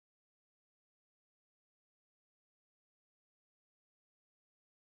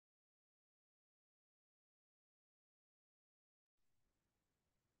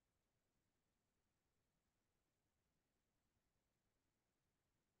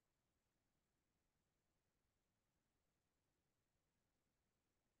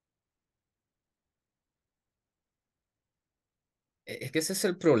Es que ese es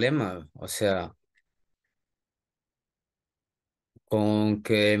el problema, o sea, con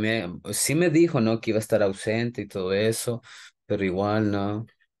que sí me dijo, ¿no? Que iba a estar ausente y todo eso, pero igual, ¿no?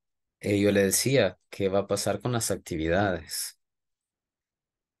 Yo le decía, ¿qué va a pasar con las actividades?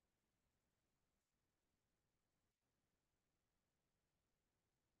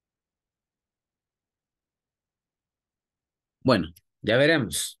 Bueno, ya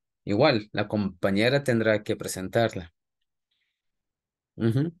veremos. Igual, la compañera tendrá que presentarla.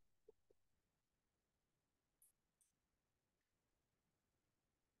 Ujú.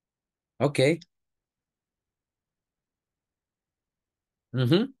 Ok.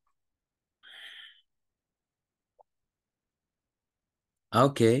 Ujú. Ah,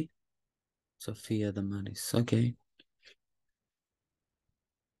 ok. Sofía Damaris. Ok.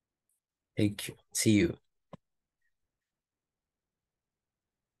 Thank you. See you.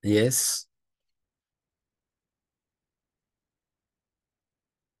 Yes.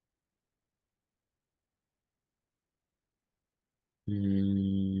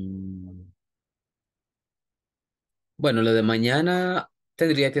 Mm, Bueno, lo de mañana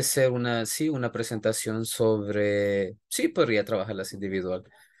tendría que ser sí, una presentación sobre, sí, podría trabajarlas individual,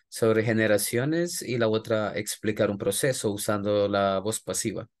 sobre generaciones y la otra explicar un proceso usando la voz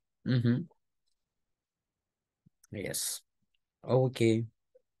pasiva. Ujú. Yes. Okay.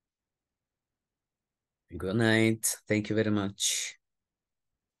 Good night. Thank you very much.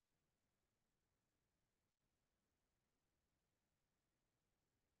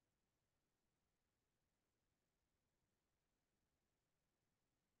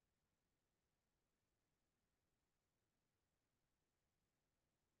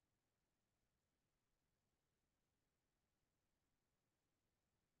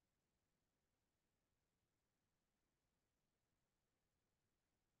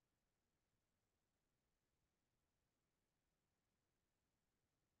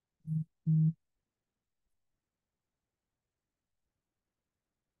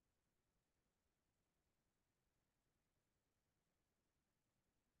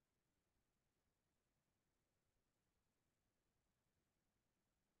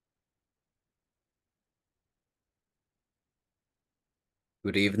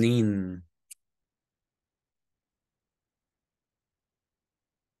 Good evening.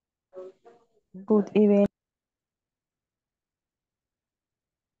 Good evening.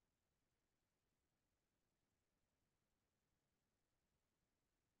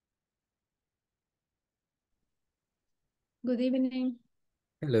 Good evening.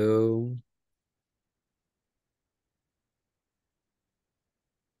 Hello.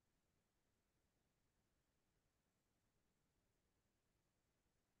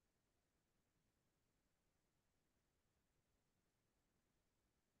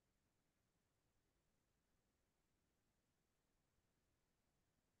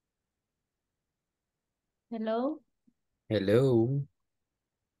 Hello, Hello.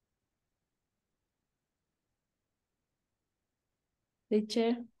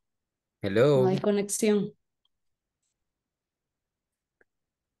 teacher. No Hello. hay conexión.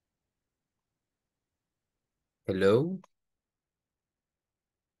 Hello.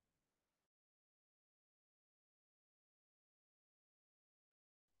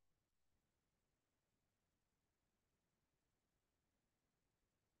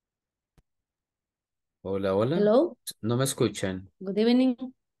 Hola, hola. Hello, ¿No me escuchan? good evening.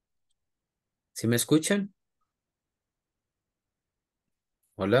 ¿Sí me escuchan?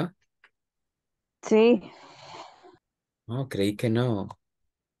 Hola. Sí, No, creí que no.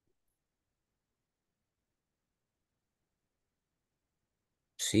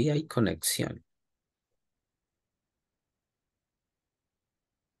 Sí, hay conexión.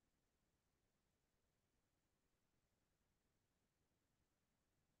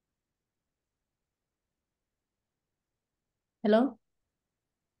 Hello,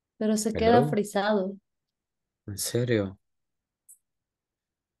 pero se queda Hello. frisado. ¿En serio?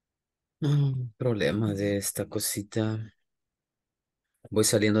 Problema de esta cosita. Voy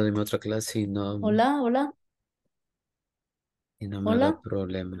saliendo de mi otra clase Hola, hola, y no me da hola.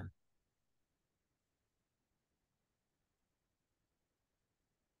 problema.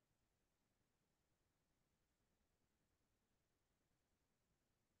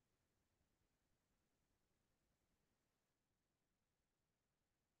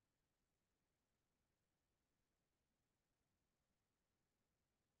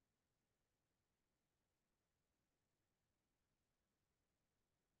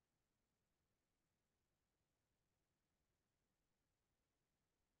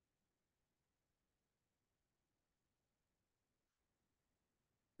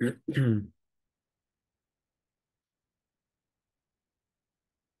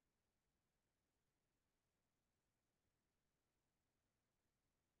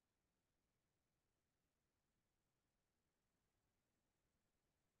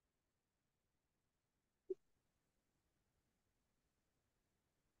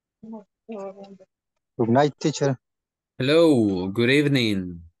 Good night, teacher. Hello, good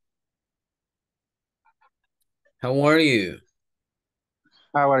evening. How are you?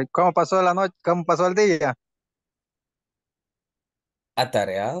 ¿Cómo pasó la noche? ¿Cómo pasó el día?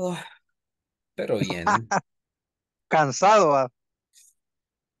 Atareado, pero bien. Cansado.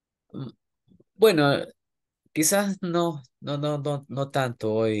 Mm, Bueno, quizás no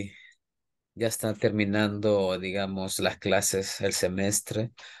tanto hoy. Ya están terminando, digamos, las clases, el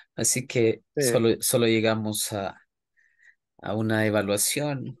semestre. Así que Sí, solo llegamos a una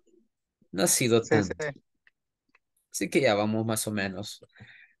evaluación. No ha sido sí, sí, tanto. Así que ya vamos más o menos.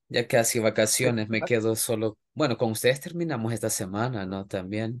 Ya casi sí, vacaciones, me quedo solo. Bueno, con ustedes terminamos esta semana, ¿no?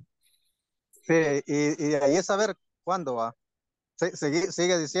 También. sí, y de ahí es saber cuándo va.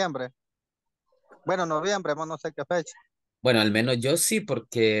 Sigue diciembre. Bueno, noviembre, no sé qué fecha. Bueno, al menos yo sí,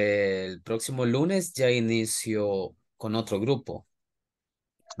 porque el próximo lunes ya inicio con otro grupo.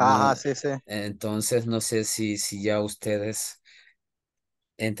 No, Ajá, sí, sí. entonces no sé si ya ustedes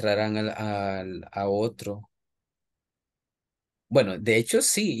entrarán a otro. Bueno, de hecho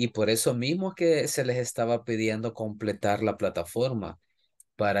sí, y por eso mismo que se les estaba pidiendo completar la plataforma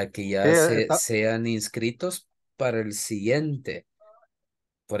para que Sí, ya sean inscritos para el siguiente.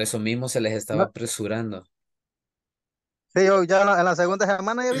 Por eso mismo se les estaba no, apresurando. sí, yo ya en la segunda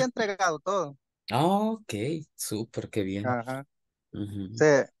semana ya había entregado todo. Ah, ok, súper, qué bien. Ajá. Sí, Ujú.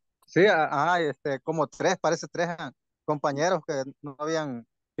 sí, ajá, como parece tres compañeros que no habían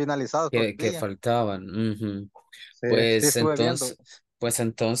finalizado Que todavía. faltaban. Ujú. Sí, sí, Pues estuve viendo entonces, pues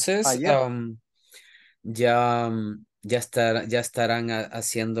entonces ayer. ya estarán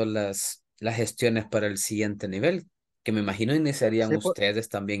haciendo las gestiones para el siguiente nivel, que me imagino iniciarían Sí, ustedes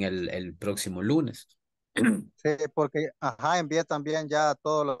también el próximo lunes. sí, porque, ajá, envié también ya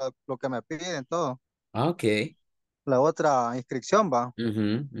todo lo que me piden, todo. Ah, ok. La otra inscripción va.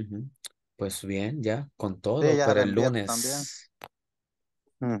 Ujú, ujú. Pues bien, ya, con Sí, todo ya para la el envié también. lunes.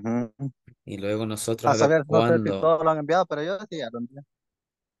 Ujú. Y luego nosotros A a ver saber, no sé si cuándo. todos lo han enviado, pero yo sí ya lo envié.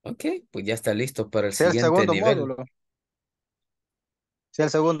 Ok, pues ya está listo para el Sí, el siguiente segundo nivel. módulo. Sí, el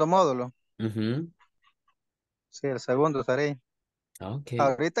segundo módulo. Ujú. Sí, el segundo seré. Ok.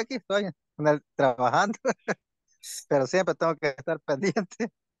 Ahorita aquí estoy trabajando, pero siempre tengo que estar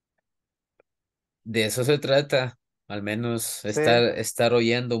pendiente. De eso se trata, al menos Sí, estar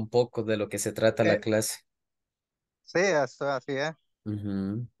oyendo un poco de lo que se trata la eh, clase. sí, eso así es.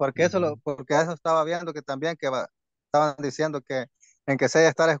 Ujú, Porque ujú. porque eso estaba viendo que también estaban diciendo que en que se debe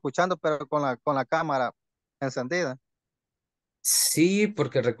estar escuchando, pero con la cámara encendida. Sí,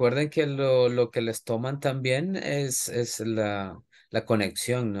 porque recuerden que lo que les toman también es la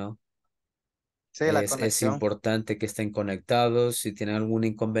conexión, ¿no? Sí, la Es conexión. importante que estén conectados. Si tienen algún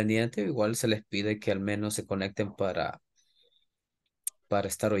inconveniente, igual se les pide que al menos se conecten para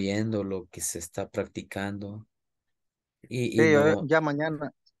estar oyendo lo que se está practicando. Y Sí, yo no, ya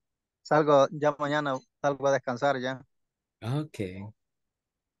mañana ya mañana salgo a descansar ya. ok,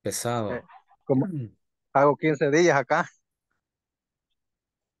 Eh, pesado. como hago 15 días acá.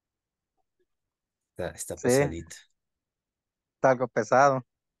 Está Sí, pesadito, está algo pesado.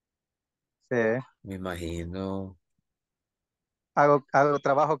 Sí, me imagino. hago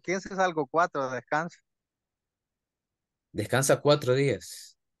trabajo 15, salgo 4 descanso. Descansa 4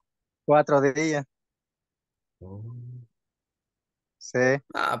 días. 4 días. Oh. Sí,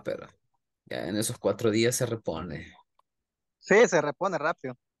 Pero ya en esos 4 días se repone. sí, se repone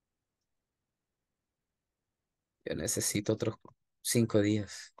rápido. Yo necesito otros 5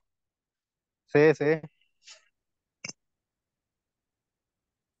 días. Sí, sí.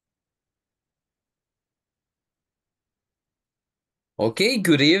 Okay,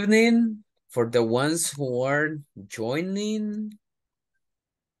 good evening for the ones who are joining.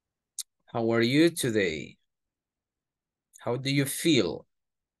 How are you today? How do you feel?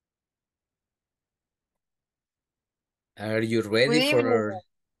 Are you Good ready evening. for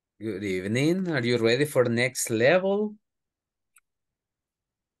good evening? Are you ready for next level?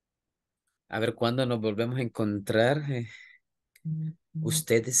 A ver cuándo nos volvemos a encontrar,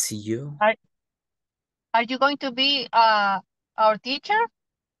 ustedes y yo. Are, are you going to be our teacher?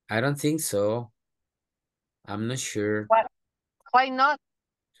 I don't think so. I'm not sure. What? Why not?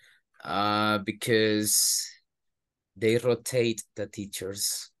 Because they rotate the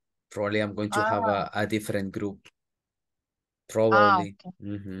teachers. Probably I'm going to have Ah, a different group. Probably. okay.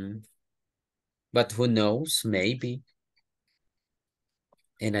 But who knows? Maybe.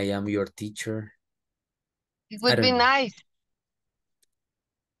 And I am your teacher. It I would be don't know. nice.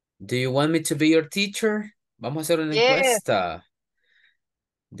 Do you want me to be your teacher? Vamos a hacer una Yes. encuesta.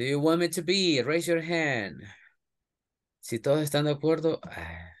 Do you want me to be? Raise your hand. Si todos están de acuerdo.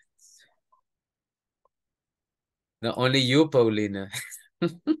 No, only you, Paulina.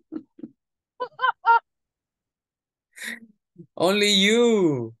 Only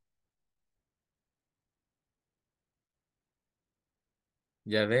you.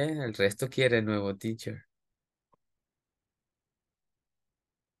 Ya ve, el resto quiere nuevo teacher.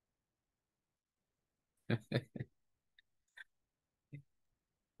 ¿Y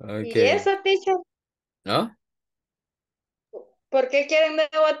Okay. eso, teacher? ¿No? ¿Por qué quieren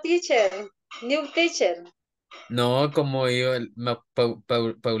nuevo teacher? New teacher. No, como yo,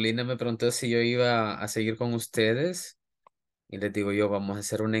 Paulina me preguntó si yo iba a seguir con ustedes y les digo yo, vamos a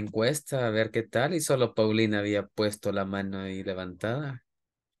hacer una encuesta a ver qué tal y solo Paulina había puesto la mano ahí levantada.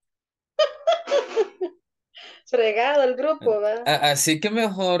 Fregado el grupo, ¿va? Así que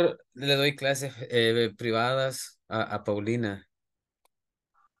mejor le doy clases privadas a Paulina.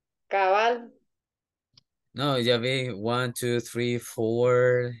 Cabal. No, ya vi, 1, 2, 3,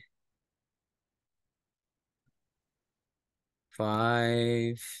 4,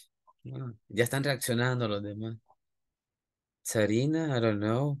 5. Ya están reaccionando los demás. Sarina, I don't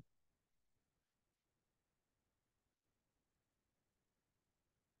know.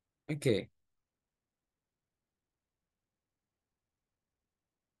 Okay.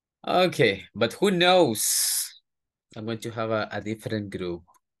 Okay, but who knows? I'm going to have a different group.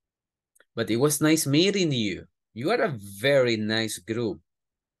 But it was nice meeting you. You are a very nice group.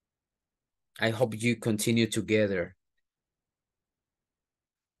 I hope you continue together.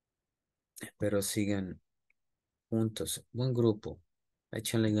 Pero sigan juntos. Buen grupo.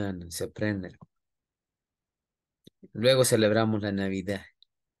 Échenle ganas, se aprenden. Luego celebramos la Navidad.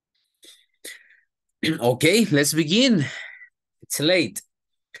 Okay, let's begin. It's late.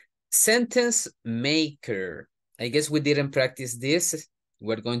 Sentence maker. I guess we didn't practice this.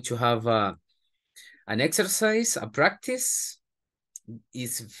 We're going to have an exercise, a practice.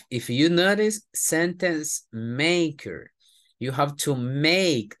 If you notice, sentence maker. You have to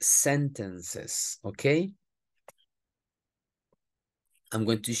make sentences, okay? I'm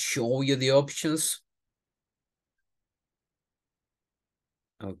going to show you the options.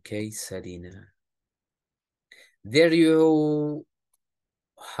 Okay, Sarina. There you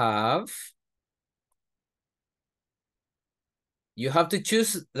have to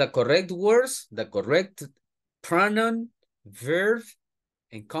choose the correct words, the correct pronoun, verb,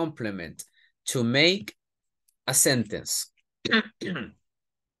 and complement to make a sentence.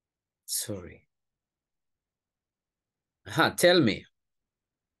 Sorry. Tell me.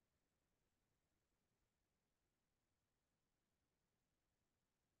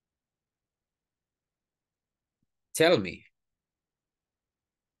 Tell me.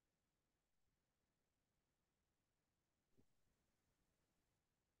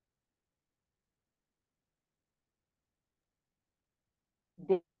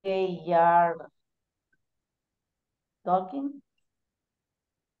 They are talking.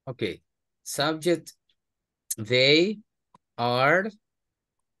 Okay. Subject, they are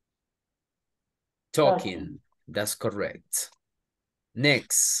talking. That's correct.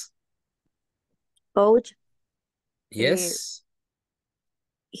 Next. Coach, Yes.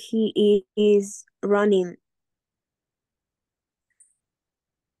 he is running.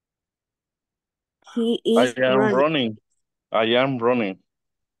 He is I am running. running. I am running.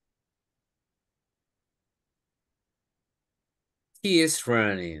 He is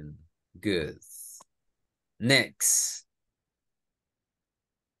running. Good. Next.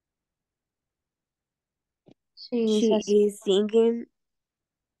 She is singing.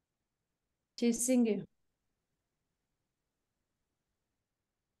 She's singing.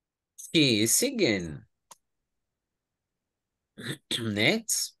 He is singing.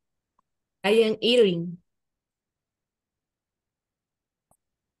 Next. I am eating.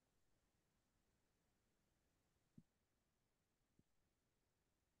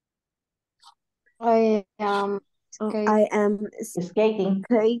 I am I am Skating.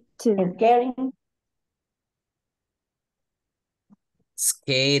 skating. Skating.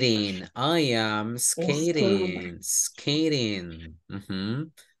 Skating. I am Skating. skating.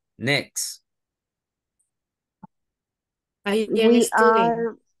 Skating. Next. I am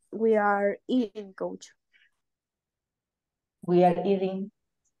studying. We are eating, coach. We are eating.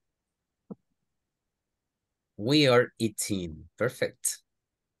 We are eating. Perfect.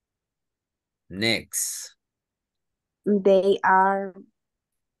 Next. They are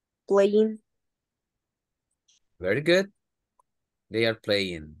playing. Very good. They are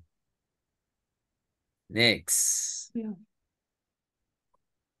playing. Next. Yeah.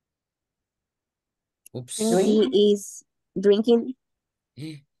 Oops. He is drinking.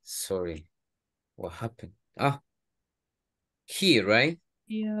 Sorry. What happened? He, right?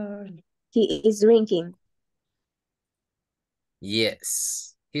 Yeah. He is drinking.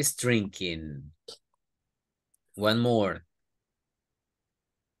 Yes, he's drinking. One more.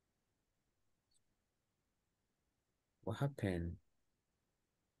 What happened?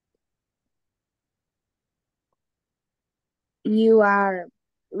 You are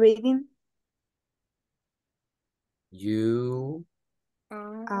reading. You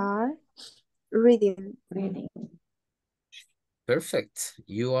Are reading. perfect.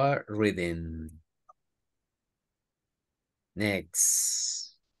 You are reading.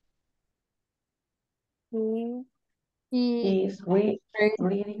 Next. He is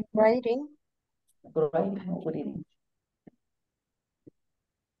reading. Writing.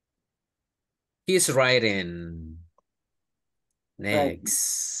 He's writing.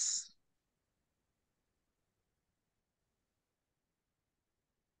 Next.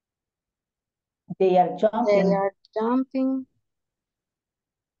 They are jumping. They are jumping.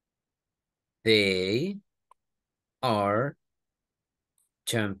 They are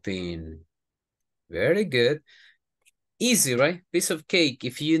jumping. Very good. Easy, right? Piece of cake.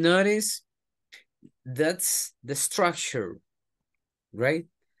 If you notice, that's the structure, right?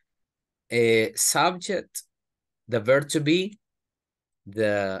 A subject, the verb to be,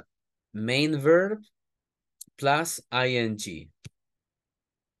 the main verb plus ing.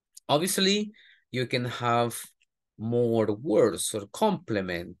 Obviously, you can have more words or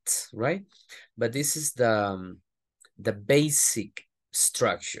complement, right? But this is the basic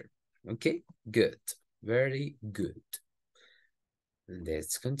structure. Okay, good. Very good.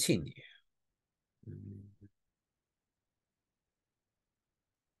 Let's continue.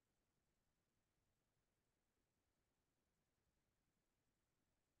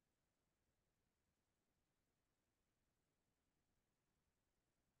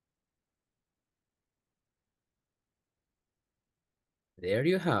 There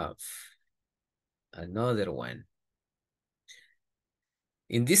you have another one.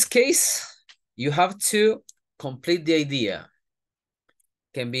 In this case, you have to complete the idea.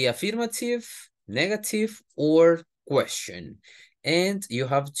 Can be affirmative, negative, or question. And you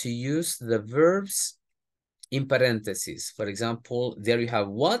have to use the verbs in parentheses. For example, there you have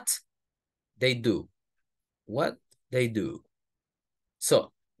what they do. What they do.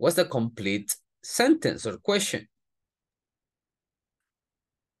 So, what's the complete sentence or question?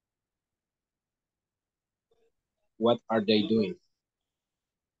 What are they doing?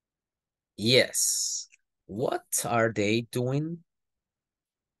 Yes. What are they doing?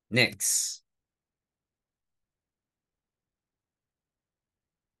 Next.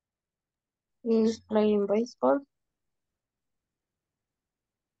 He's playing baseball.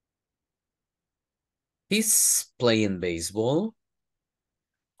 He's playing baseball.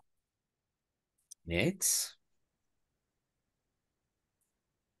 Next.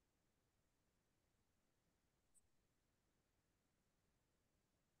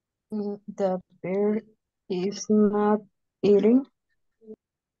 The bird is not eating.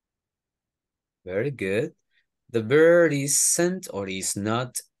 Very good. The bird isn't or is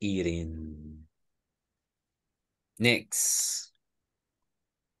not eating. Next.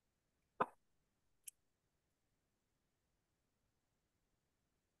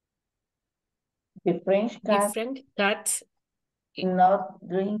 The French cat Different cat not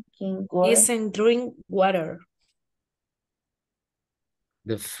drinking water. isn't drink water.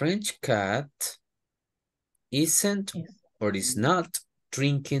 The French cat isn't or is not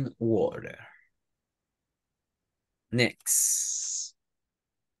drinking water. Next.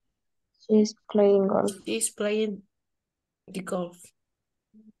 She's playing golf. She's playing the golf.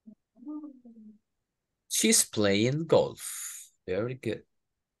 She's playing golf. Very good.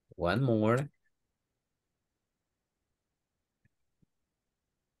 One more.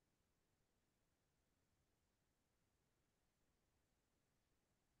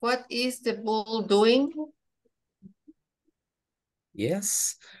 What is the bull doing?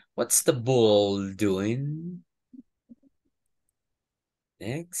 Yes. What's the bull doing?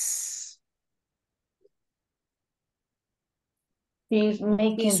 Next. He's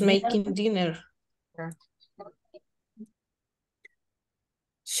making He's dinner. making dinner.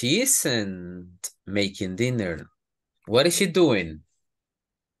 She isn't making dinner. What is she doing?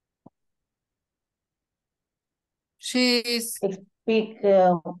 She's Speak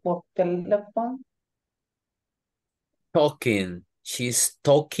por teléfono. Talking. She's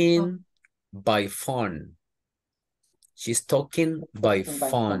talking by phone. She's talking by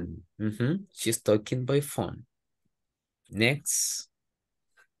phone. She's talking by phone. Next.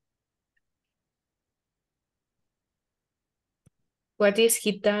 What is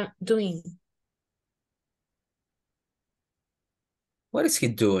he doing? What is he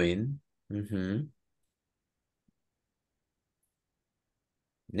doing?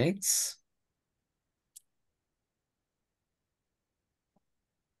 Next.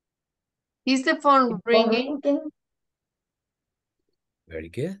 Is the phone ringing? Very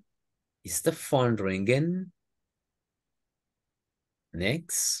good. Is the phone ringing?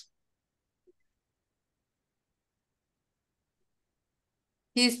 Next.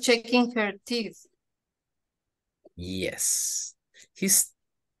 He's checking her teeth. Yes. He's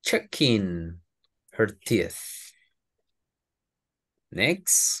checking her teeth.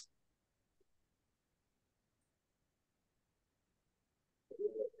 Next.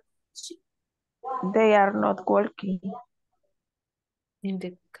 They are not working. In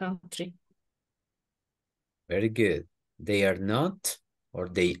the country. Very good. They are not, or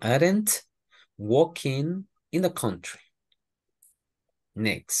they aren't, walking in the country.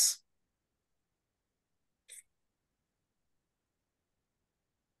 Next.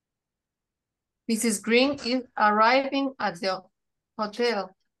 Mrs. Green is arriving at the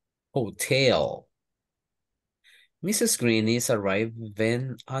hotel. Hotel. Mrs. Green is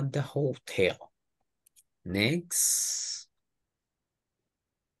arriving at the hotel. Next.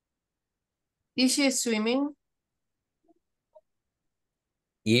 Is she swimming?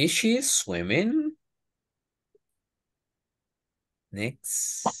 Is she swimming?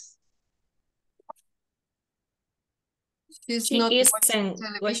 Next. She's She not isn't watching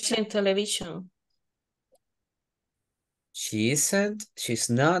watching television. She's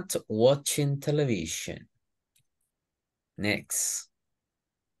not watching television. Next.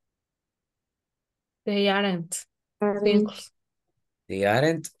 They aren't. They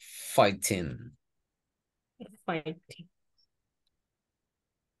aren't fighting. Fighting.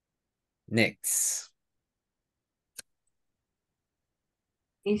 Next.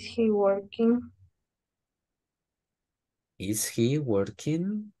 Is he working? Is he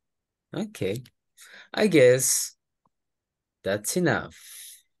working? Okay. I guess that's enough.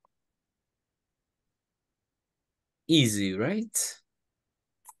 Easy, right?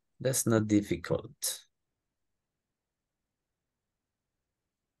 That's not difficult.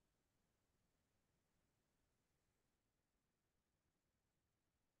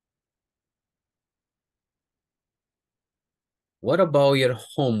 What about your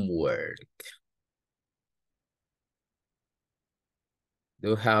homework? Do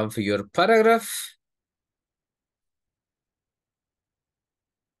you have your paragraph?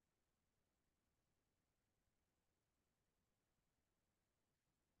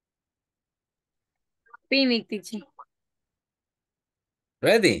 Finish, teacher.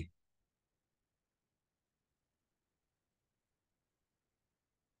 Ready?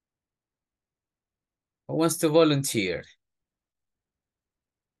 Who wants to volunteer?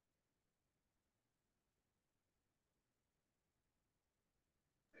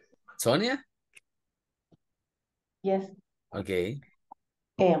 Sonia? Yes. Okay.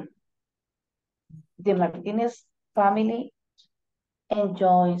 The Martinez family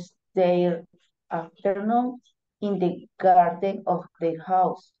enjoys their afternoon in the garden of their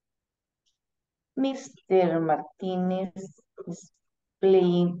house. Mr. Martinez is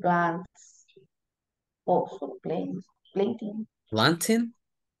playing plants. Also planting. Planting.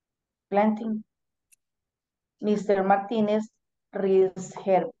 Mr. Martinez reads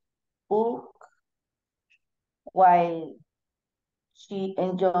her book while she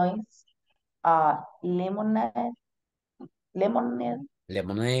enjoys a lemonade.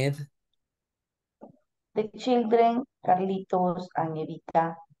 Lemonade. The children, Carlitos and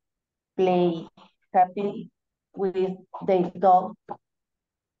Evita, play happily with their dog.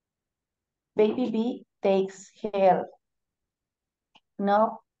 Baby B takes her nap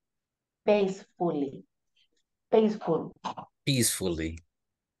peacefully. Peacefully.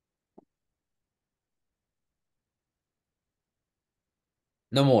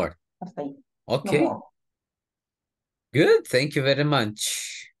 No more. Hasta ahí. Okay. No more. Good. Thank you very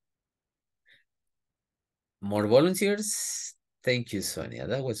much. More volunteers? Thank you, Sonia.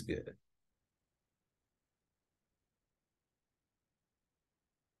 That was good.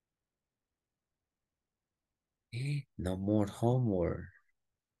 No more homework.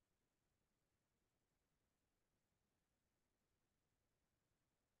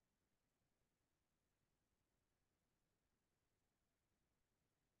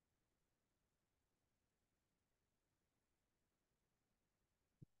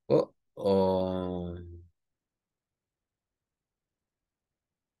 Oh.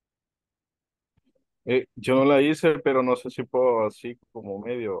 Yo no la hice, pero no sé si puedo así como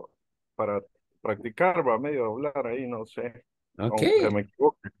medio para practicar, va medio hablar ahí, no sé. Aunque Okay. me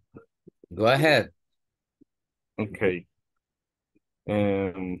equivoque. Go ahead. Okay.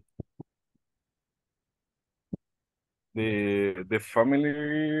 The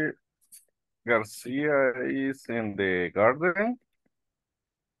family Garcia is in the garden.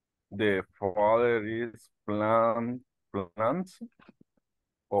 The father is plants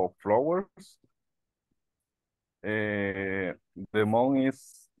or flowers. The mom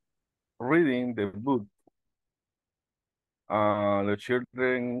is reading the book. The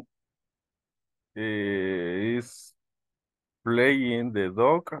children is playing the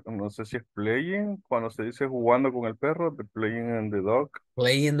dog. No sé si es playing. Cuando se dice jugando con el perro, the playing and the dog.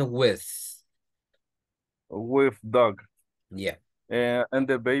 Playing With dog. Yeah. And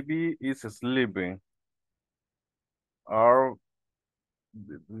the baby is sleeping. Are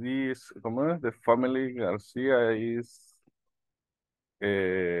this, ¿cómo es? The family Garcia is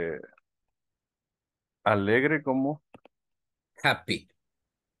alegre, como Happy.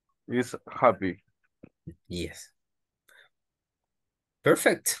 is happy. Yes.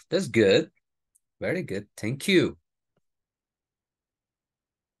 Perfect. That's good. Very good. Thank you.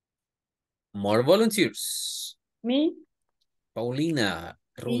 More volunteers. Me. Paulina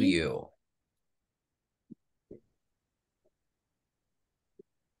Rubio.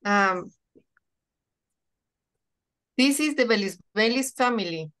 This is the Bellis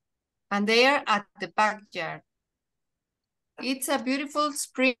family, and they are at the backyard. It's a beautiful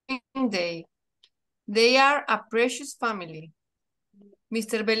spring day. They are a precious family.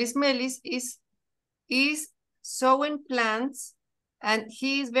 Mr. Bellis is sowing plants, and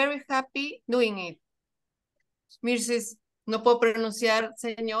he is very happy doing it. Mrs. No puedo pronunciar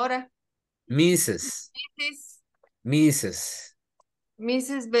señora. Mrs. Mrs.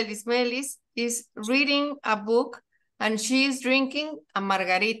 Bellis is reading a book, and she is drinking a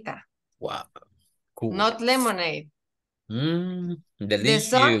margarita. Wow. Cool. Not lemonade. Delicious. The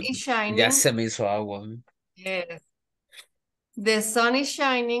sun is shining. Ya se me hizo agua. Yes. The sun is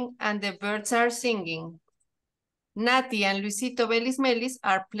shining and the birds are singing. Nati and Luisito Bellis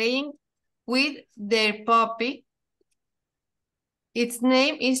are playing with their puppy. Its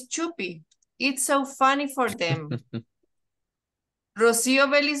name is Chupi. It's so funny for them. Rocio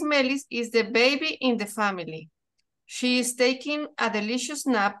Bellis is the baby in the family. She is taking a delicious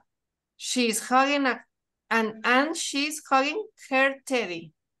nap. She is hugging and she's hugging her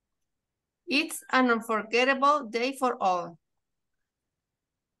teddy. It's an unforgettable day for all.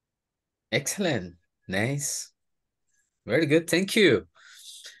 Excellent. Nice. Very good. Thank you.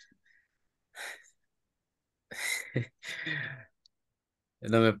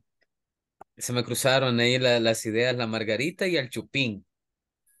 Se me cruzaron ahí las ideas, la margarita y el chupín.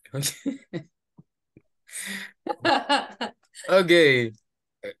 Ok.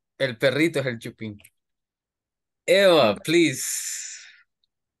 El perrito es el chupín. Eva, please.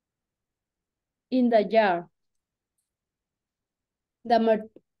 In the jar.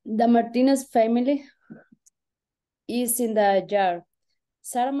 The Martinez family is in the jar.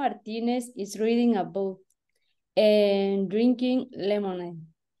 Sarah Martinez is reading a book and drinking lemonade.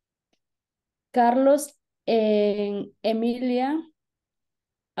 Carlos and Emilia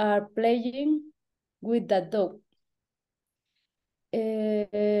are playing with the dog.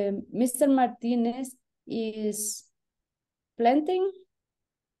 Mr. Martinez is planting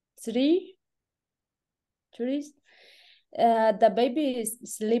trees. The baby is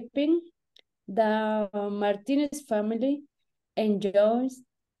sleeping. The Martinez family enjoys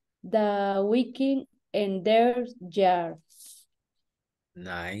the weekend in their yard.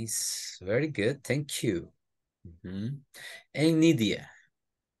 Nice. Very good. Thank you. And Nidia.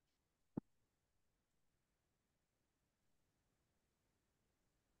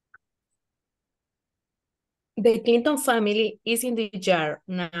 The Clinton family is in the jar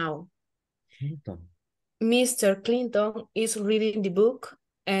now. Clinton. Mr. Clinton is reading the book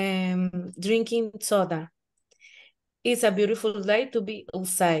and drinking soda. It's a beautiful day to be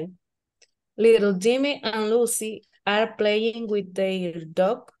outside. Little Jimmy and Lucy are playing with their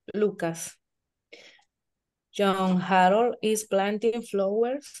dog, Lucas. John Harold is planting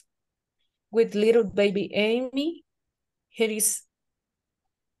flowers with little baby Amy. He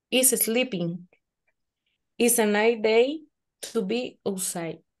is sleeping. It's a nice day to be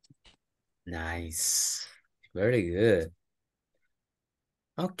outside. Nice. Very good.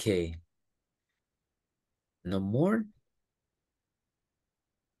 Okay. No more?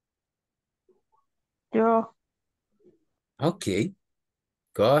 Yo, Okay.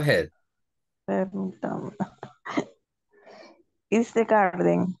 Go ahead. permítame. Is the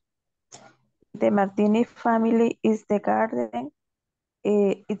garden. The Martinez family is the garden.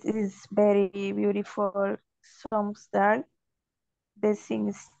 It is very beautiful. Some dark. The sun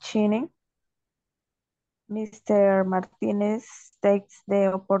is shining. Mr. Martinez takes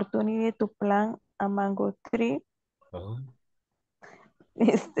the opportunity to plant a mango tree. Oh,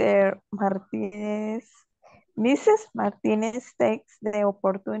 Mrs. Martinez takes the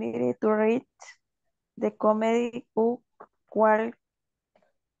opportunity to read the comedy book while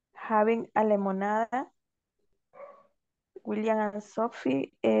having a limonada. William and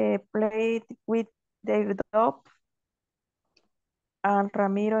Sophie played with their dog, and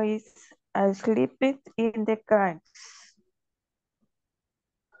Ramiro is asleep in the car.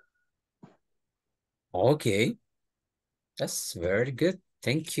 okay. That's very good.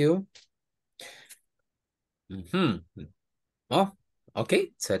 Thank you. Oh,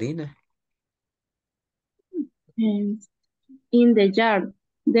 okay, Sarina. In the yard.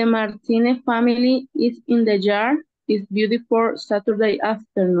 The Martinez family is in the yard. It's beautiful Saturday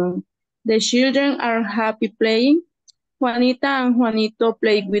afternoon. The children are happy playing. Juanita and Juanito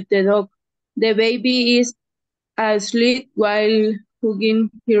play with the dog. The baby is asleep while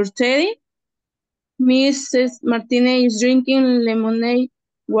hugging her teddy. Mrs. Martinez is drinking lemonade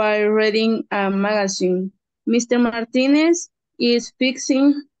while reading a magazine. Mr. Martinez is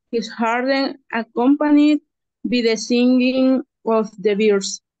fixing his garden accompanied by the singing of the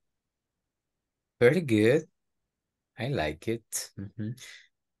birds. Very good. I like it.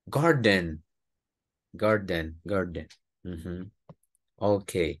 Garden. Garden.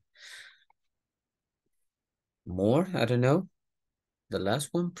 Okay. More? I don't know. The last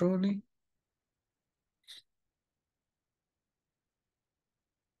one, probably.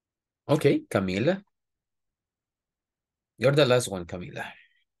 Okay, Camila. You're the last one, Camila.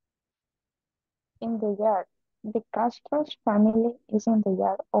 In the yard. The Castro's family is in the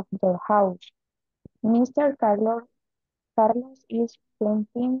yard of their house. Mr. Carlos is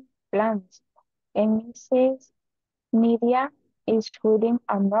planting plants, and Mrs. Nidia is reading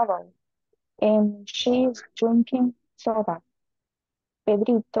a novel, and she is drinking soda.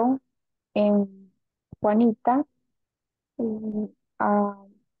 Pedrito and Juanita, mm, uh,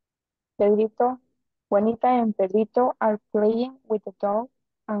 Pedrito, Juanita and Pedrito are playing with the dog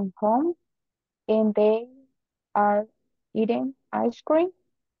and home, and they are eating ice cream,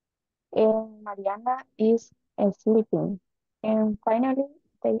 and Mariana is sleeping. And finally,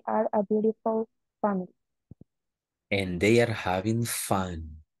 they are a beautiful family. And they are having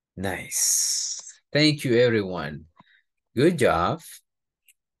fun. Nice. Thank you, everyone. Good job.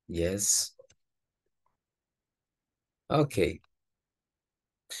 Yes. Okay.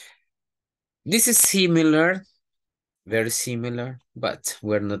 This is similar, very similar, but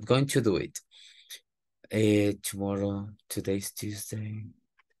we're not going to do it. Tomorrow, today's Tuesday.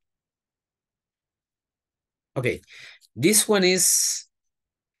 Okay, this one is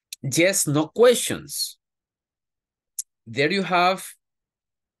yes, no questions. There you have,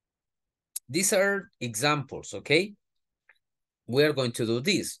 these are examples, okay? We are going to do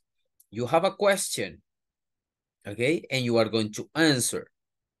this. You have a question, okay? And you are going to answer.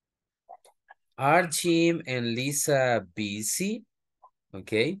 Are Jim and Lisa busy?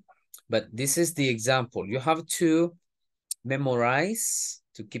 Okay, but this is the example. You have to memorize,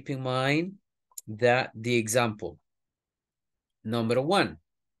 to keep in mind that the example. Number one,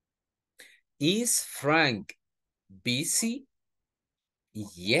 is Frank busy?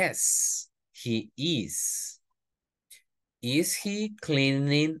 Yes, he is. Is he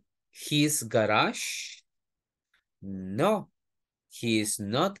cleaning his garage? No, he is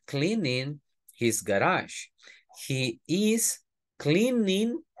not cleaning his garage. He is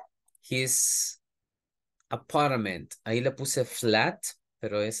cleaning his apartment. Ahí le puse flat,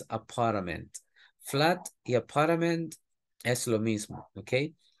 pero es apartment. Flat y apartment es lo mismo, ¿ok?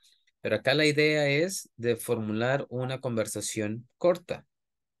 Pero acá la idea es de formular una conversación corta,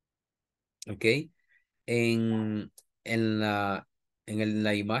 ¿ok? En la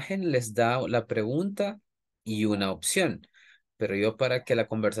imagen les da la pregunta y una opción. Pero yo para que la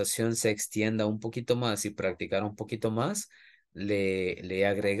conversación se extienda un poquito más y practicar un poquito más, le he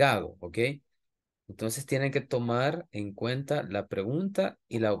agregado, ¿ok? Entonces tienen que tomar en cuenta la pregunta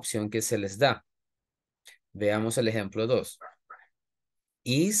y la opción que se les da. Veamos el ejemplo 2.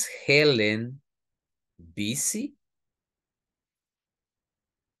 Is Helen busy?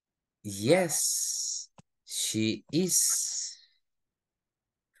 Yes, she is.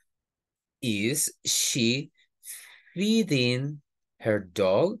 Is she feeding her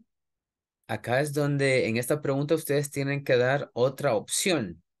dog? Acá es donde en esta pregunta ustedes tienen que dar otra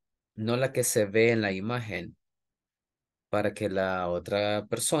opción, no la que se ve en la imagen, para que la otra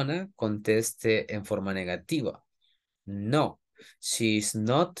persona conteste en forma negativa. No, she's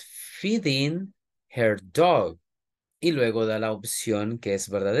not feeding her dog. Y luego da la opción que es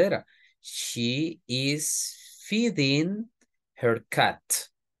verdadera. She is feeding her cat.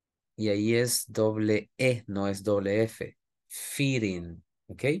 y ahí es doble E, no es doble F. Feeding,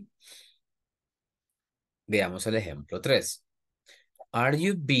 ¿ok? Veamos el ejemplo 3. Are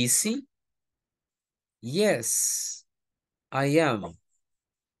you busy? Yes, I am.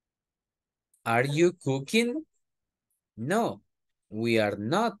 Are you cooking? No, we are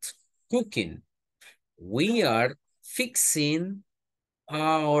not cooking. We are fixing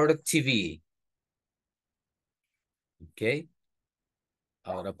our TV. Ok.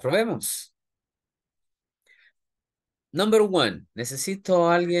 Ahora probemos. Number 1. Necesito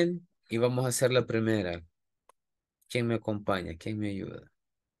a alguien y vamos a hacer la primera. ¿Quién me acompaña? ¿Quién me ayuda?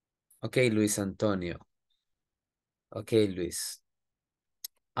 Ok, Luis Antonio. Ok, Luis.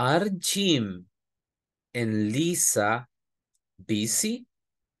 Are Jim and Lisa busy?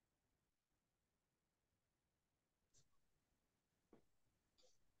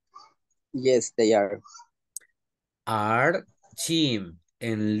 Yes, they are. Are Jim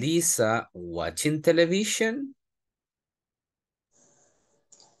and Lisa watching television?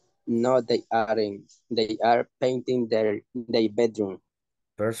 No, they aren't. They are painting their bedroom.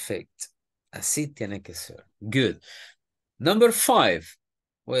 Perfect. Así tiene que ser. Good. Number 5.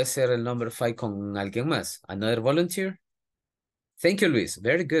 Voy a hacer el number 5 con alguien más. Another volunteer. Thank you, Luis.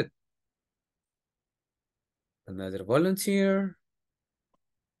 Very good. Another volunteer.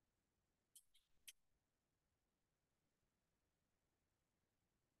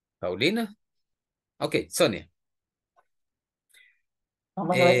 Paulina. Ok, Sonia.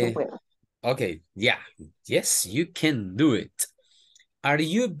 Vamos a ver si puedo. Okay, yeah. Yes, you can do it. Are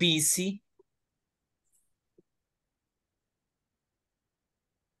you busy?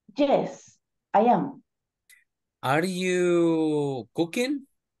 Yes, I am. Are you cooking?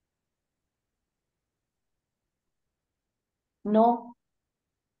 No,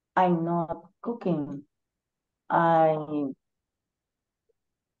 I'm not cooking. I'm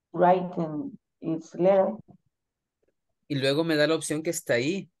writing its letter. Y luego me da la opción que está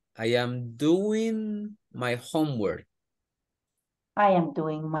ahí. I am doing my homework. I am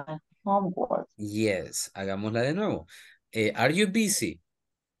doing my homework. Yes, hagámosla de nuevo. Are you busy?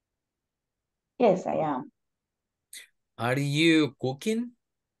 Yes, I am. Are you cooking?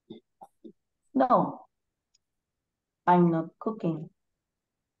 No, I'm not cooking.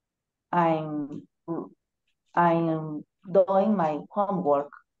 I'm doing my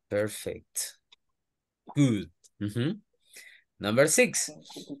homework. Perfect. Good. Number 6.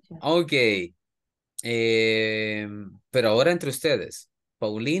 Ok. Pero ahora entre ustedes.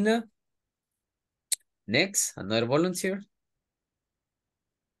 Paulina. Next, another volunteer.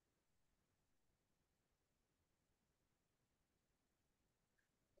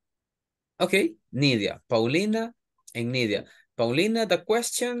 Okay, Nidia. Paulina and Nidia. Paulina, the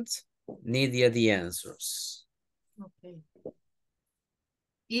questions. Nidia, the answers. Okay.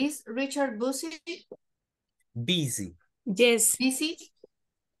 Is Richard busy? Busy. Yes, Busy?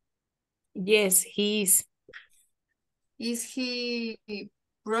 yes, he is. Is he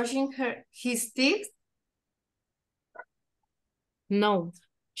brushing his teeth? No,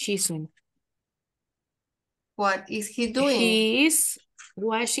 she isn't. What is he doing? He is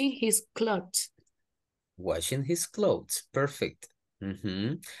washing his clothes. Washing his clothes. Perfect.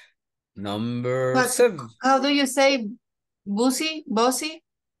 Number But 7. how do you say busy? Bossy?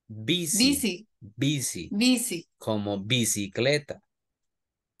 Busy. Busy. Busy. Busy. Como bicicleta.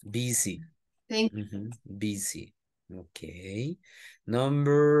 Busy. Thank Busy. Okay.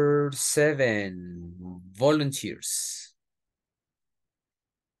 Number 7. Volunteers.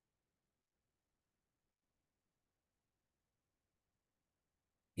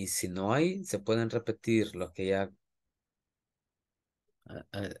 Y si no hay, se pueden repetir los que ya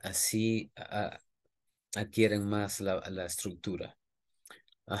así adquieren más la estructura.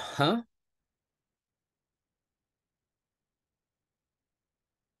 Ajá.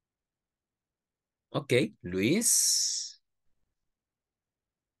 Ok, Luis.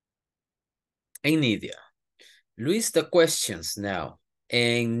 And Nidia. Luis, the questions now.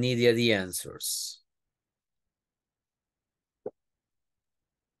 And Nidia, the answers.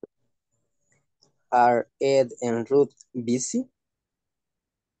 Are Ed and Ruth busy?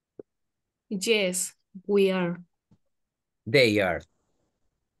 Yes, we are. They are.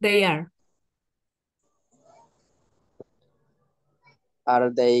 They are. Are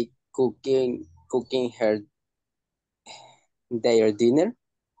they cooking their dinner?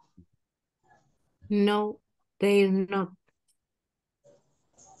 No, they're not.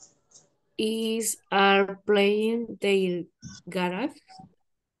 Are playing their garage?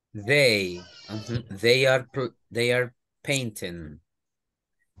 They are painting.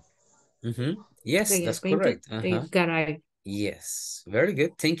 Yes, They are that's painting correct. their garage. Yes, very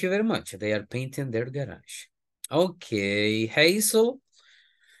good. Thank you very much. They are painting their garage. Okay, Hazel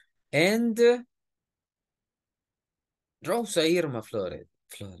and Rosa Irma Flores.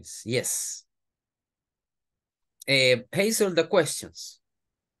 Flores. Yes. Hazel, the questions.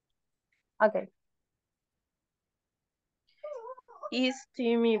 Okay. Is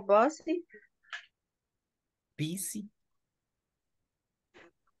Timmy bossy? Busy.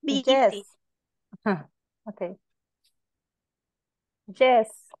 Yes. Okay. Yes.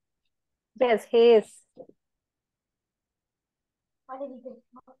 Yes, he is.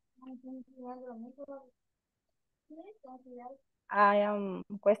 I am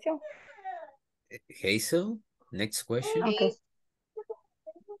question. Hazel, next question. Okay.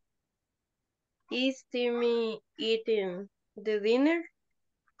 Is Timmy eating the dinner?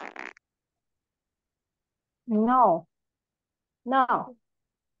 No. No.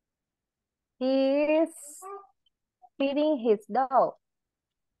 He is feeding his dog.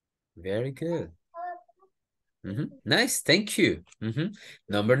 Very good. Nice, thank you.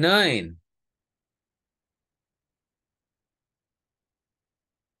 Number 9.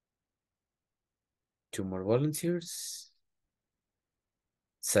 Two more volunteers.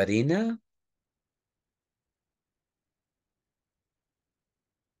 Sarina.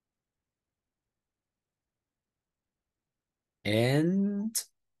 And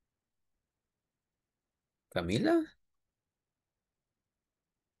Camila.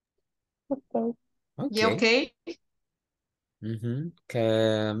 Okay. Yeah, okay.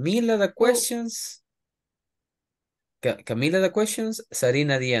 Camila, the questions. Camila, the questions.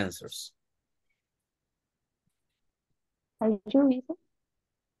 Sarina, the answers. Are you busy?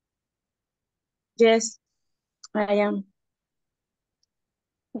 Yes, I am.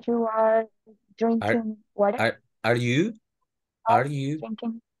 You are drinking water? Are you? Are you?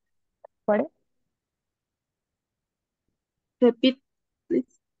 Drinking water? Repeat,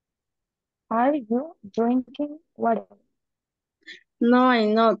 please. Are you drinking water? No,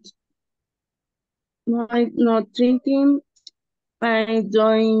 I'm not. No, I'm not drinking. I'm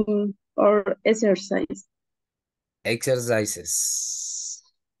doing or exercise. Exercises.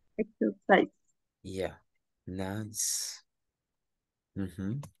 Exercise. Yeah, nice.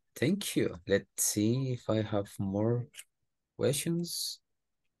 Thank you. Let's see if I have more questions.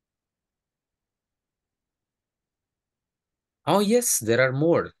 Oh, yes, there are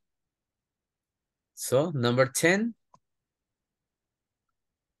more. So, number 10.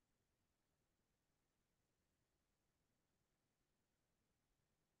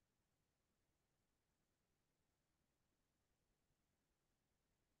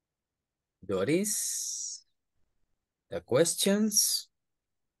 Doris. The questions.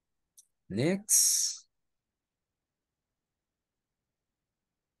 Next.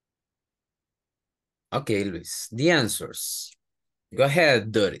 Okay, Luis, the answers. Go ahead,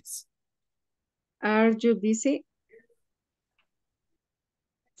 Doris. Are you busy?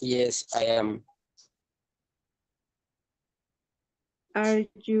 Yes, I am. Are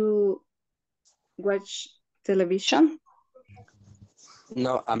you watch television?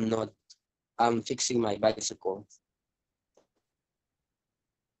 No, I'm not. I'm fixing my bicycle.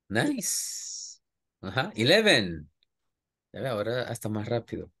 Nice. 11. Ya ve, ahora hasta más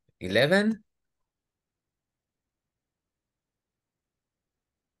rápido. 11.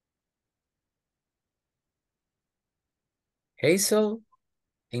 Hazel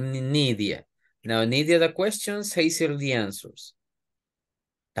and Nidia. Now, Nidia the questions, Hazel the answers.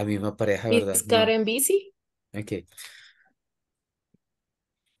 La misma pareja, ¿verdad? Is Karen busy? Okay.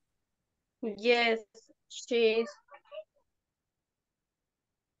 Yes, she is.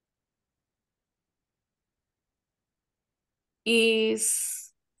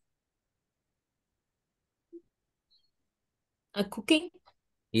 Is a cooking?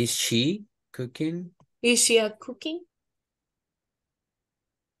 Is she cooking? Is she a cooking?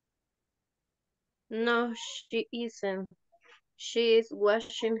 No, she isn't. She is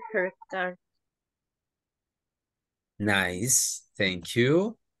washing her car. Nice. Thank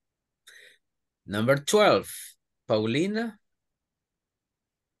you. Number 12. Paulina.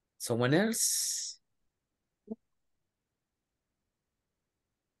 Someone else?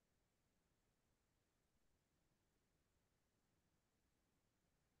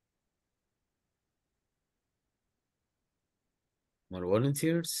 More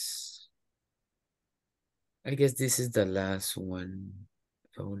volunteers? I guess this is the last one.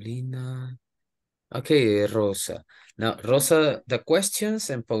 Paulina. Okay, Rosa. Now, Rosa, the questions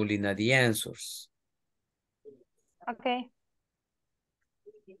and Paulina, the answers. Okay.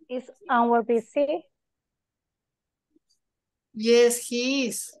 Is Anwar busy? Yes, he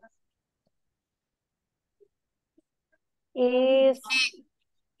is. Is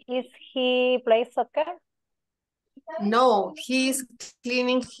he play soccer? No, he's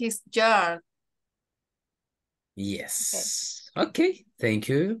cleaning his yard. Yes. Okay, thank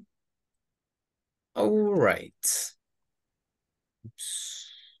you. All right. Oops.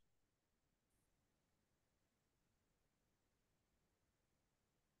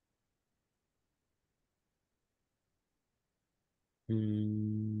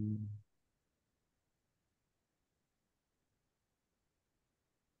 Hmm.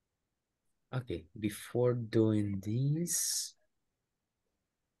 Okay, before doing this,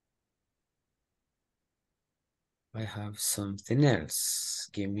 I have something else.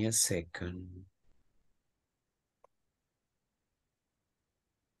 Give me a second.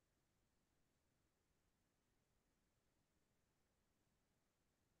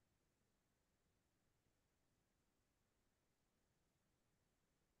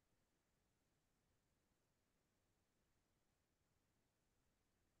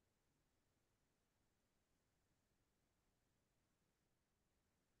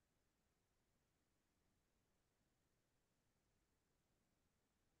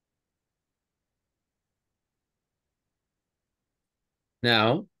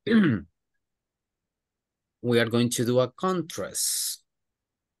 Now, we are going to do a contrast.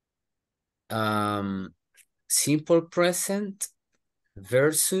 Simple present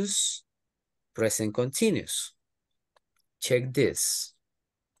versus present continuous. Check this.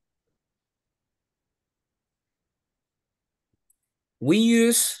 We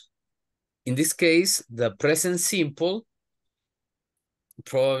use, in this case, the present simple.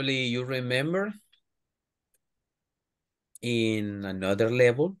 Probably you remember in another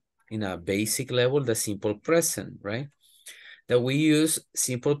level, in a basic level, the simple present, right? That we use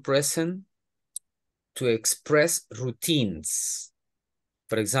simple present to express routines.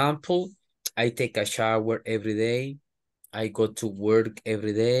 For example, I take a shower every day. I go to work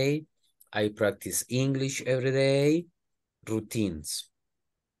every day. I practice English every day. Routines.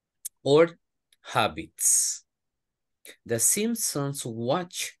 Or habits. The Simpsons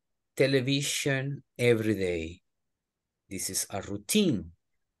watch television every day. This is a routine.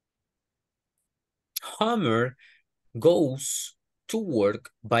 Homer goes to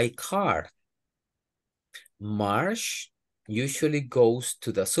work by car. Marsh usually goes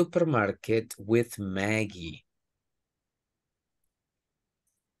to the supermarket with Maggie.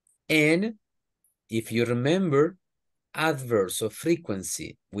 And if you remember, adverbs of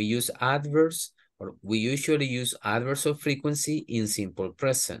frequency. We use adverbs, or we usually use adverbs of frequency in simple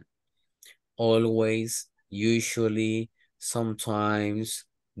present. Always, usually, sometimes,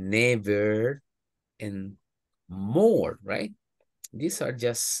 never, and more, right? These are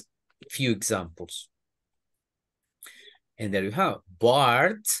just few examples. And there you have.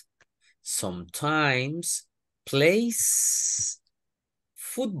 Bart sometimes plays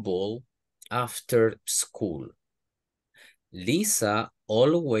football after school. Lisa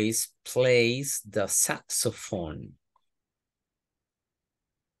always plays the saxophone.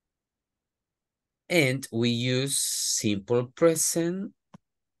 And we use simple present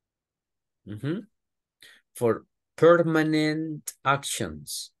for permanent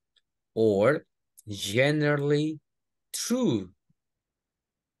actions or generally true.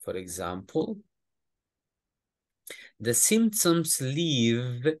 For example, the Simpsons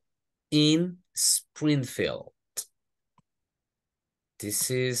live in Springfield.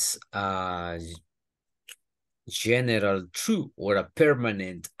 This is a general true or a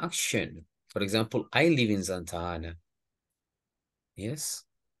permanent action. For example, I live in Santa Ana. Yes.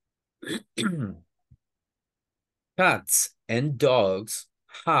 Cats and dogs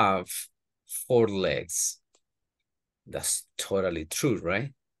have 4 legs. That's totally true,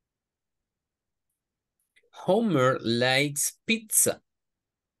 right? Homer likes pizza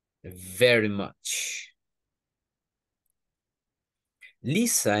very much.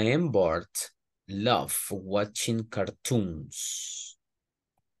 Lisa and Bart love watching cartoons.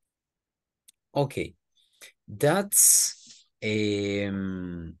 Okay, that's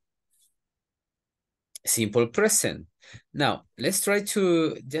simple present. Now, let's try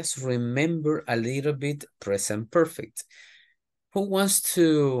to just remember a little bit present perfect. Who wants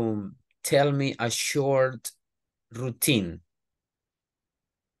to tell me a short routine?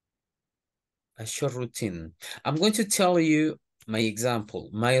 A short routine. I'm going to tell you my example,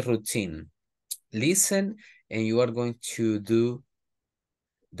 my routine. Listen, and you are going to do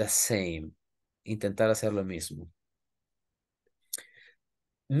the same. Intentar hacer lo mismo.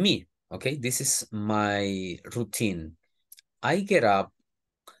 Me, okay, this is my routine. I get up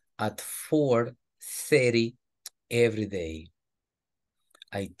at 4:30 every day.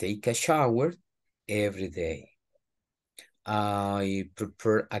 I take a shower every day. I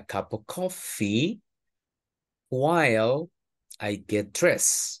prepare a cup of coffee while I get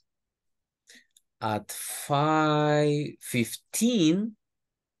dressed. At 5:15,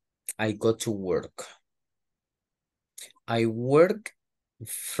 I go to work. I work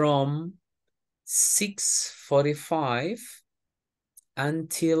from 6:45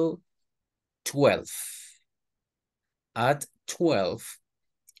 until 12. At 12,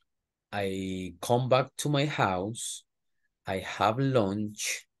 I come back to my house. I have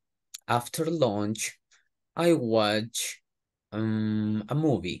lunch. After lunch, I watch a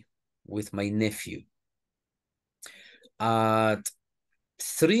movie with my nephew. At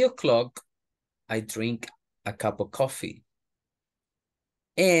 3 o'clock, I drink a cup of coffee.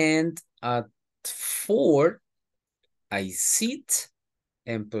 And at 4, I sit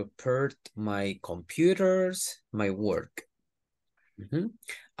and prepared my computers, my work.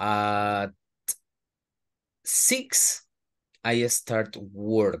 At 6, I start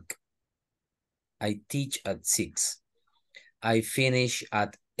work. I teach at 6. I finish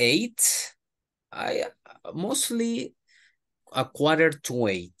at 8. I mostly a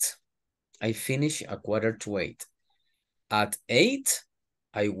 7:45. I finish a 7:45. At 8,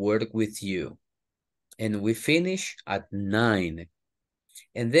 I work with you. And we finish at 9.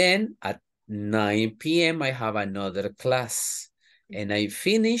 And then at 9 p.m. I have another class. And I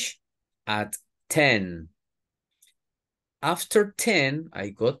finish at 10. After 10, I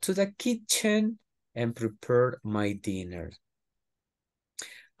go to the kitchen and prepare my dinner.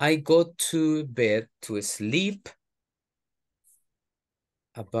 I go to bed to sleep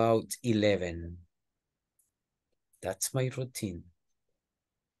about 11. That's my routine.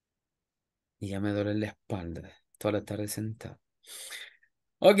 Y ya me duele la espalda. Toda la tarde sentado.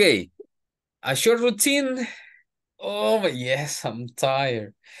 Okay. A short routine. Oh, yes, I'm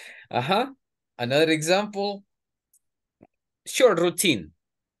tired. Another example. Short routine.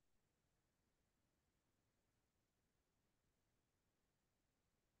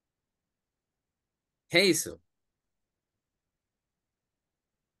 Hazel.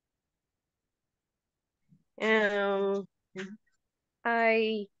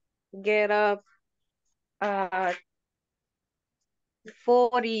 I get up at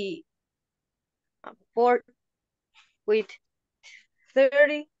 4 with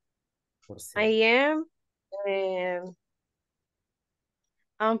 30 a.m. and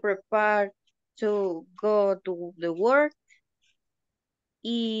I'm prepared to go to the work,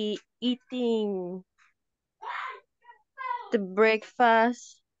 eating the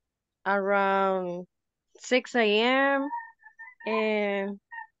breakfast around 6 a.m. and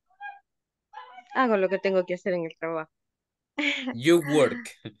hago lo que tengo que hacer en el trabajo. You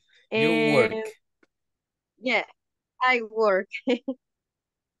work. You work. Yeah, I work.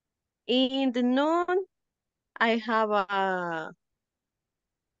 In the noon, I have a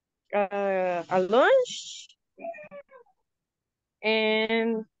lunch,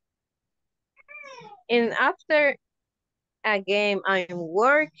 and after again I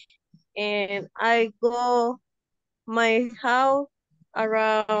work, and I go my house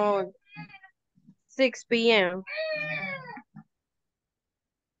around 6 p.m.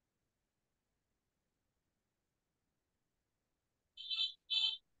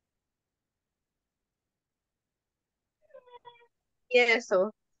 Yes,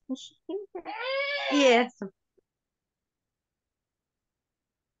 so yes.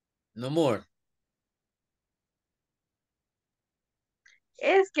 No more.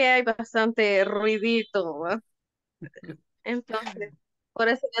 Es que hay bastante ruidito, ¿va? Entonces, por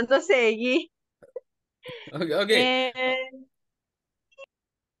eso ando seguí. Okay.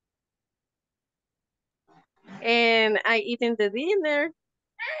 And I eating the dinner.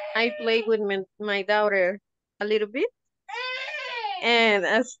 I play with my daughter a little bit. And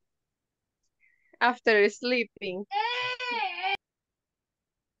after sleeping.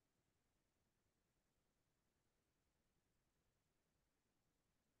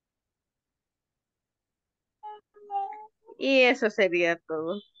 Y eso sería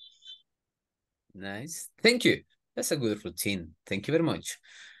todo. Nice. Thank you. That's a good routine. Thank you very much.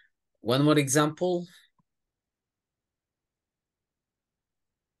 One more example.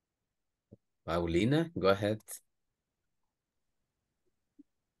 Paulina, go ahead.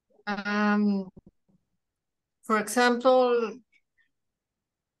 For example,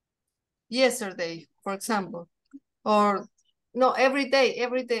 yesterday, for example, or no, every day.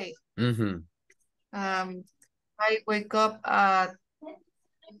 I wake up at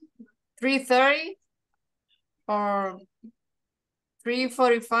 3:30 or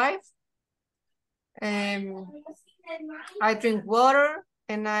 3:45. I drink water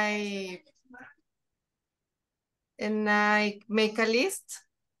and I and I make a list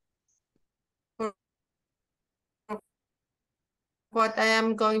for what I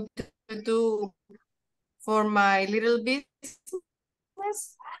am going to do for my little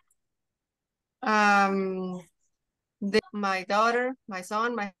business. My daughter, my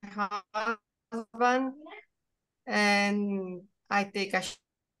son, my husband, and I take a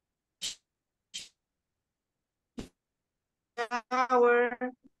shower,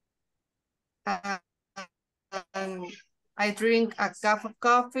 and I drink a cup of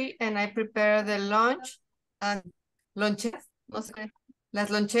coffee, and I prepare the lunch and loncheras, no sé, las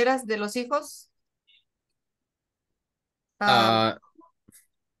loncheras de los hijos.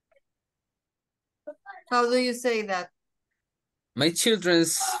 How do you say that? My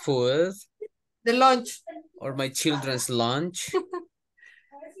children's food. The lunch. Or my children's lunch.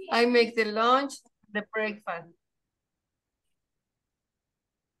 I make the lunch, the breakfast.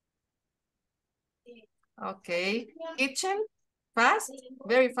 Okay, kitchen, fast,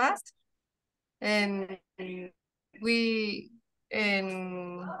 very fast. And we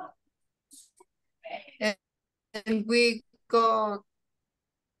go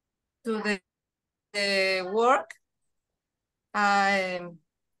to the work. At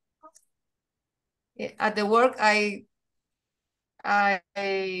the work, I have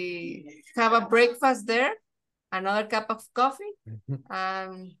a breakfast there, another cup of coffee.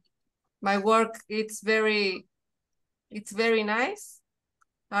 My work, it's very nice.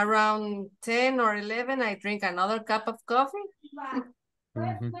 Around 10 or 11, I drink another cup of coffee.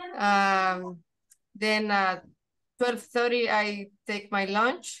 Then at 12:30, I take my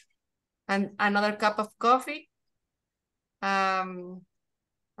lunch and another cup of coffee.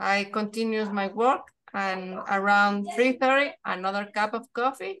 I continue my work, and around 3:30, another cup of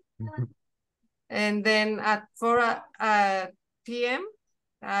coffee. And then at 4 p.m.,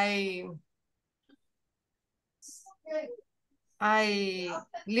 I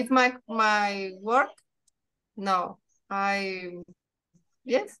leave my work. No,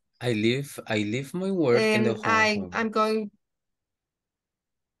 yes. I leave my work in the home.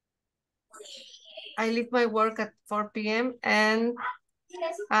 I leave my work at 4 p.m. and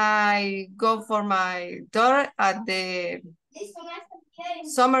I go for my daughter at the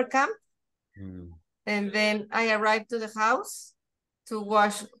summer camp. And then I arrive to the house to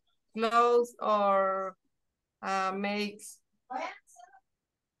wash clothes or make,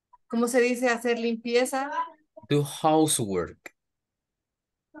 ¿cómo se dice? Hacer limpieza. Do housework.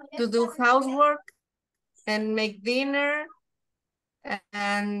 To do housework and make dinner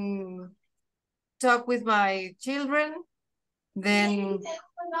and talk with my children. Then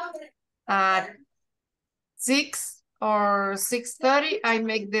at 6 or 6:30, I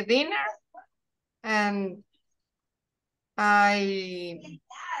make the dinner and I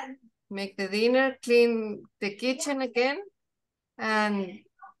make the dinner, clean the kitchen again, and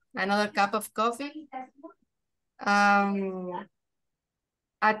another cup of coffee.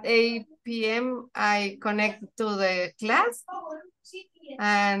 At 8 p.m., I connect to the class,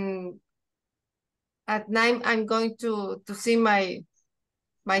 and at 9, I'm going to see my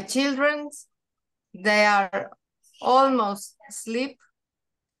children. They are almost asleep,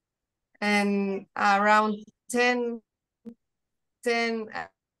 and around 10 and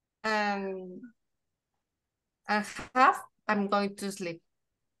a half, I'm going to sleep.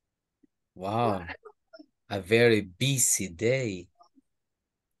 Wow, a very busy day.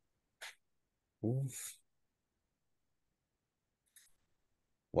 Oof.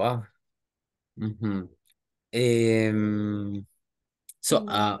 Wow. So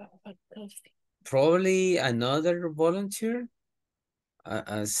probably another volunteer.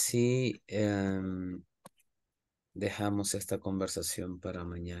 Así dejamos esta conversación para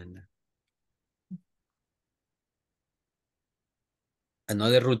mañana.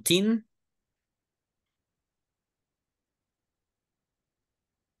 Another routine.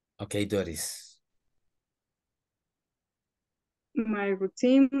 Okay, Doris. My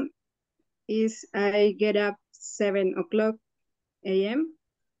routine is I get up 7 o'clock a.m.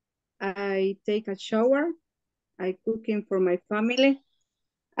 I take a shower. I cooking for my family.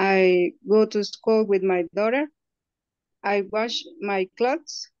 I go to school with my daughter. I wash my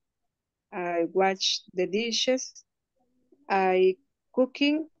clothes. I wash the dishes. I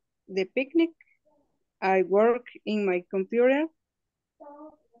cooking the picnic. I work in my computer.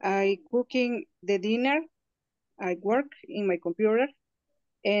 I cooking the dinner. I work in my computer.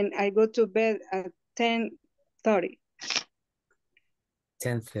 And I go to bed at 10:30.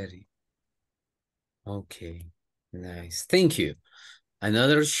 10:30. Okay, nice. Thank you.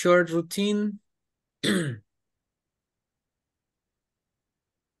 Another short routine.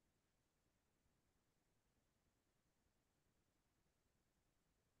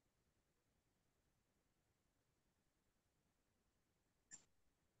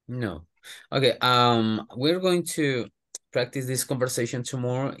 No. Okay, we're going to practice this conversation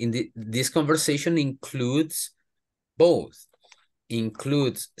tomorrow. This conversation includes both.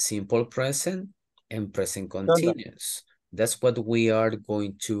 Includes simple present and present continuous. That's what we are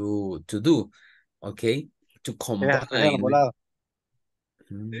going to do. Okay? To combine.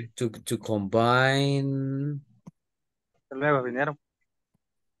 To combine. Luego vinieron.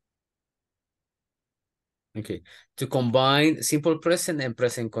 Okay, to combine simple present and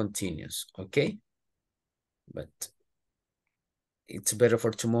present continuous, okay? But it's better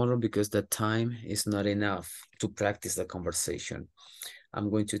for tomorrow because the time is not enough to practice the conversation. I'm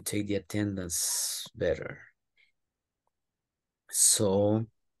going to take the attendance better. So,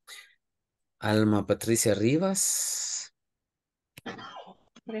 Alma Patricia Rivas.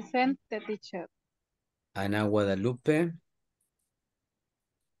 Presente, teacher. Ana Guadalupe.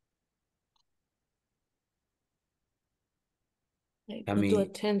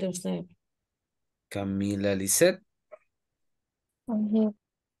 Camila Lisette. I'm here.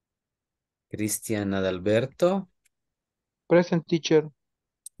 Cristian Adalberto. Present, teacher.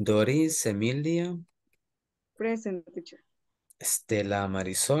 Doris Emilia. Present, teacher. Estela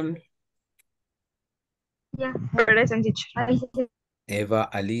Marisol. Yeah, present, teacher. Eva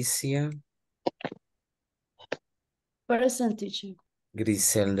Alicia. Present, teacher.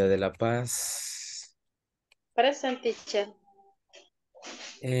 Griselda de la Paz. Present, teacher.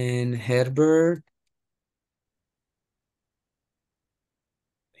 And Herbert.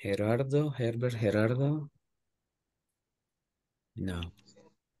 Gerardo. No.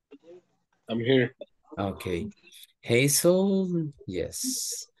 I'm here. Okay. Hazel,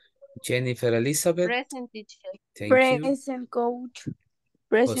 yes. Jennifer Elizabeth. Present, teacher. Thank you. Present, coach.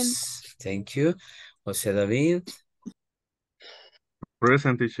 Present. Thank you. José David.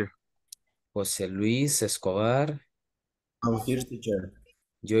 Present, teacher. José Luis Escobar. I'm here, teacher.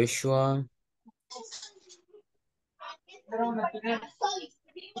 Joshua.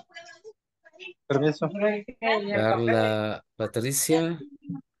 Permiso. Carla Patricia.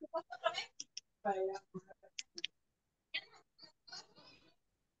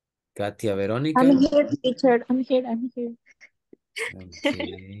 Katia Verónica. I'm here, teacher. I'm here.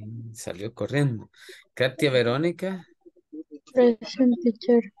 Okay. Salió corriendo. Katia Verónica. Present,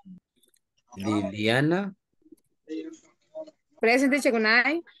 teacher. Liliana. Present, teacher. Good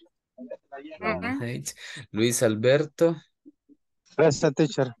night. Right. Luis Alberto. Present,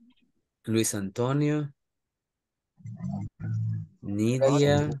 teacher. Luis Antonio.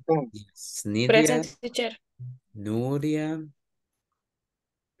 Nidia. Yes, Nidia. Present, teacher. Nuria.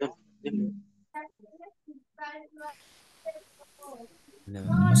 No.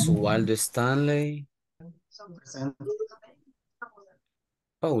 Oswaldo Stanley.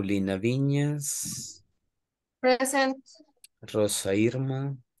 Paulina Viñas. Present. Rosa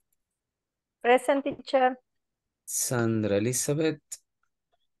Irma. Present, teacher. Sandra Elizabeth.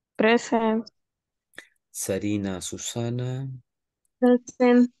 Present. Sarina Susana.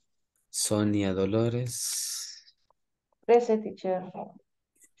 Present. Sonia Dolores. Present, teacher.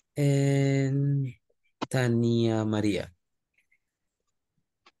 And Tania María.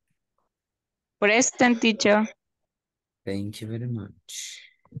 Present, teacher. Thank you very much.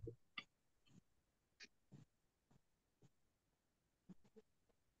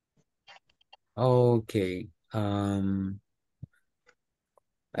 Okay. I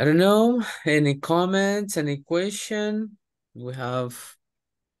don't know. Any comments? Any question? We have.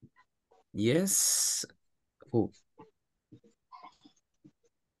 Yes. Who?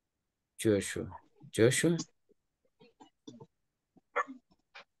 Joshua. Joshua?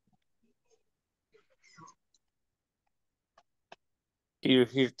 Here,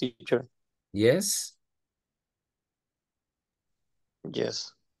 teacher. Yes.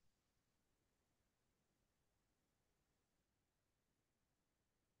 Yes.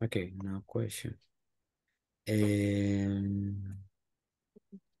 Okay, no question.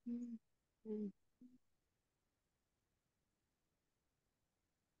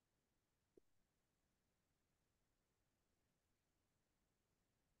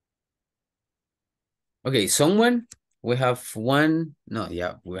 Okay, someone? We have one. No,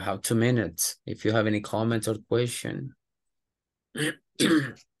 yeah, we have 2 minutes. If you have any comments or question.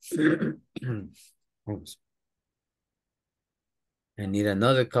 Oops. I need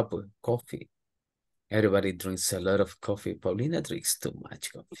another cup of coffee. Everybody drinks a lot of coffee. Paulina drinks too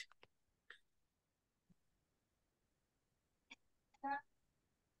much coffee.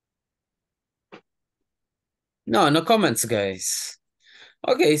 No, no comments, guys.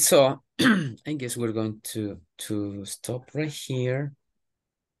 Okay, so I guess we're going to stop right here.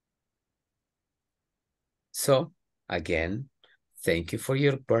 So, again, Thank you for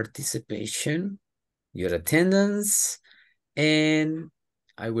your participation, your attendance, and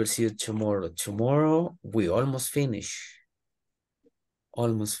I will see you tomorrow. Tomorrow, we almost finish.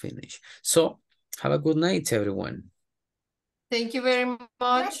 Almost finish. So, have a good night, everyone. Thank you very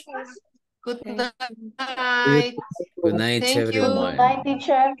much. Good You night. Good night, Thank you. everyone. Bye,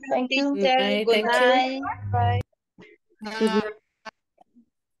 teacher. Thank you. Good night. Good Thank you. night. Bye. Good night.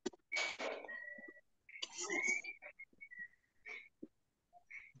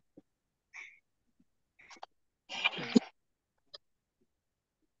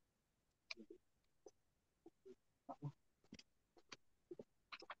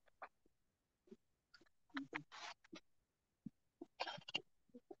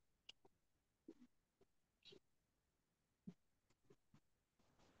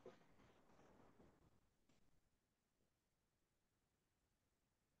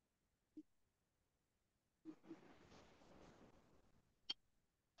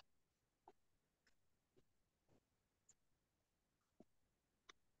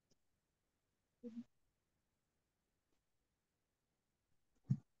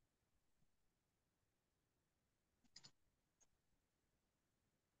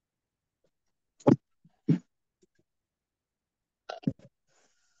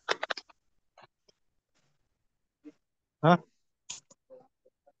 ¿Ah?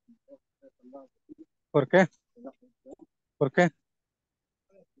 ¿Por qué? ¿Por qué?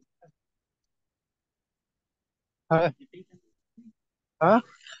 A ver. ¿Ah?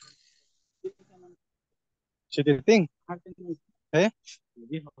 Chiquitín. ¿Eh?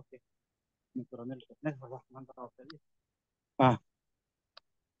 Ah.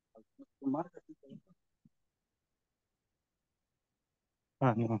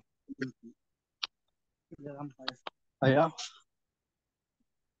 Ah, no. Allá.